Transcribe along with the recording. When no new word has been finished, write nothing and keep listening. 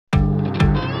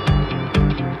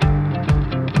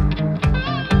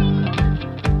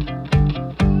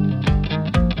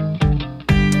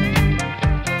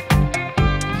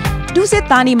Dusit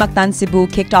Thani Mactan Cebu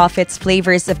kicked off its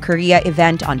Flavours of Korea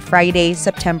event on Friday,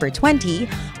 September 20,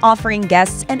 offering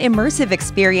guests an immersive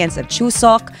experience of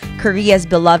Chuseok, Korea's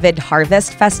beloved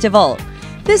harvest festival.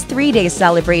 This 3-day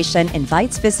celebration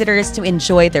invites visitors to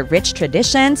enjoy the rich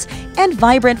traditions and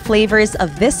vibrant flavors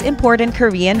of this important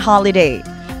Korean holiday.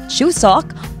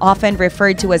 Chuseok, often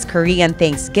referred to as Korean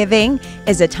Thanksgiving,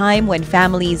 is a time when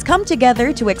families come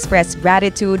together to express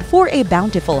gratitude for a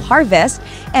bountiful harvest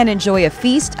and enjoy a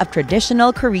feast of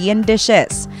traditional Korean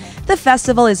dishes. The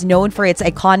festival is known for its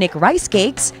iconic rice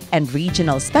cakes and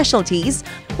regional specialties,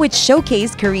 which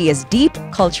showcase Korea's deep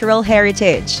cultural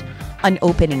heritage. On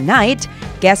opening night,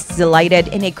 guests delighted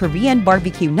in a Korean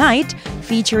barbecue night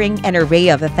featuring an array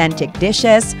of authentic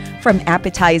dishes, from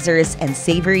appetizers and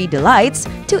savory delights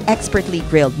to expertly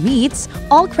grilled meats,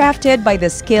 all crafted by the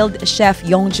skilled Chef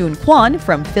Yongjun Kwon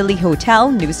from Philly Hotel,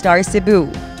 New-Star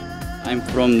Cebu. I'm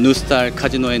from New-Star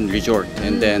Casino and Resort,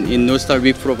 and then in New-Star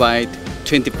we provide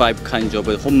 25 kinds of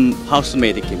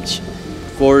house-made kimchi.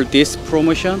 For this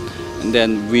promotion, and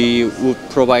then we would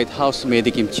provide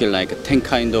house-made kimchi, like 10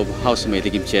 kind of house-made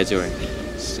kimchi as well.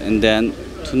 And then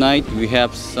tonight we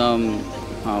have some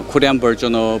Korean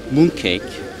version of mooncake.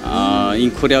 In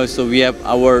Korea also we have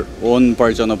our own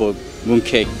version of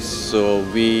mooncake. So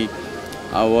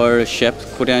our chef,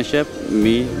 Korean chef,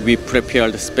 we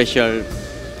prepared special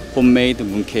homemade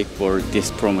mooncake for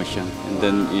this promotion. And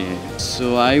then yeah.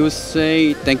 So I would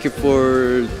say thank you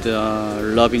for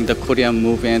loving the Korean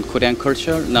movie and Korean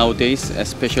culture nowadays,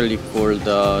 especially for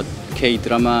the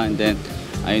K-drama, and then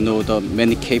I know the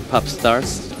many K-pop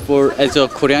stars. As a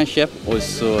Korean chef,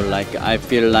 also I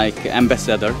feel like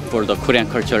ambassador for the Korean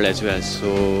culture as well.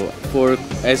 So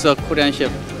as a Korean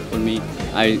chef, for me,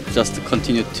 I just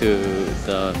continue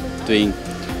to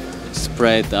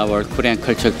spread our Korean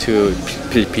culture to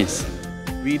Philippines.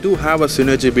 We do have a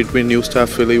synergy between New-Star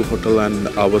Philly Hotel and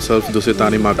ourselves, Dusit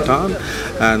Thani Mactan,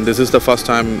 and this is the first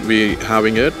time we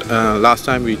having it. Last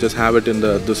time we just have it in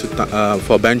the Dusit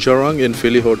for 𝗏𝗏𝗃 in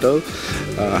Philly Hotel,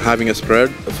 having a spread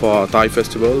for Thai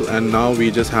festival, and now we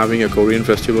just having a Korean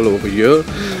festival over here.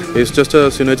 It's just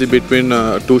a synergy between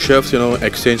two chefs,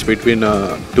 exchange between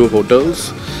two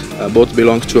hotels. Both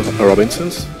belongs to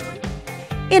Robinsons.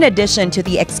 In addition to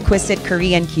the exquisite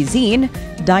Korean cuisine,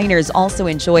 diners also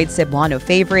enjoyed Cebuano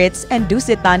favorites and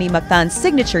Dusit Thani Mactan's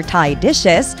signature Thai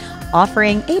dishes,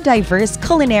 offering a diverse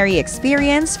culinary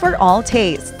experience for all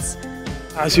tastes.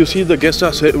 As you see, the guests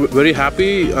are very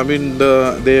happy. I mean,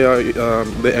 they're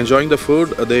enjoying the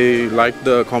food. They like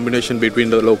the combination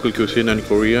between the local cuisine and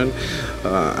Korean,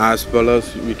 as well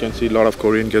as we can see a lot of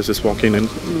Korean guests walking in.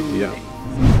 Yeah.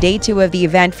 Day 2 of the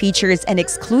event features an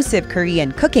exclusive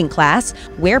Korean cooking class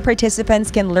where participants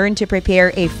can learn to prepare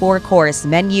a 4-course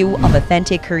menu of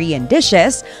authentic Korean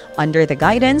dishes under the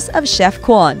guidance of Chef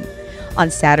Kwon.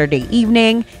 On Saturday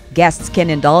evening, guests can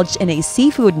indulge in a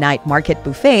seafood night market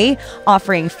buffet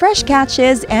offering fresh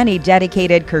catches and a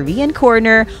dedicated Korean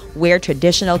corner where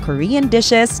traditional Korean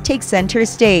dishes take center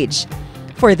stage.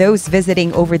 For those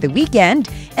visiting over the weekend,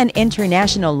 an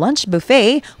international lunch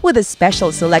buffet with a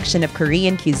special selection of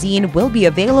Korean cuisine will be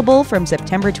available from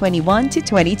September 21 to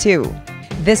 22.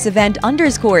 This event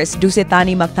underscores Dusit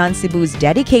Thani Mactan Cebu's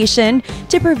dedication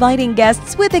to providing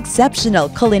guests with exceptional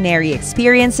culinary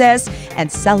experiences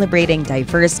and celebrating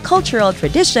diverse cultural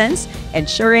traditions,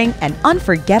 ensuring an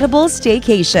unforgettable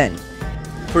staycation.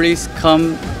 Please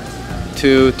come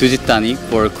to Dusit Thani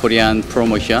for Korean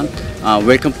promotion.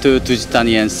 Welcome to Dusit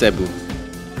Thani and Cebu.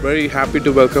 Very happy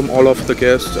to welcome all of the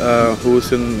guests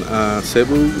who's in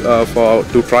Cebu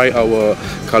to try our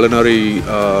culinary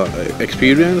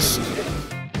experience.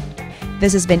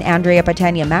 This has been Andrea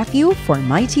Patania Matthew for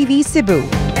MyTV Cebu.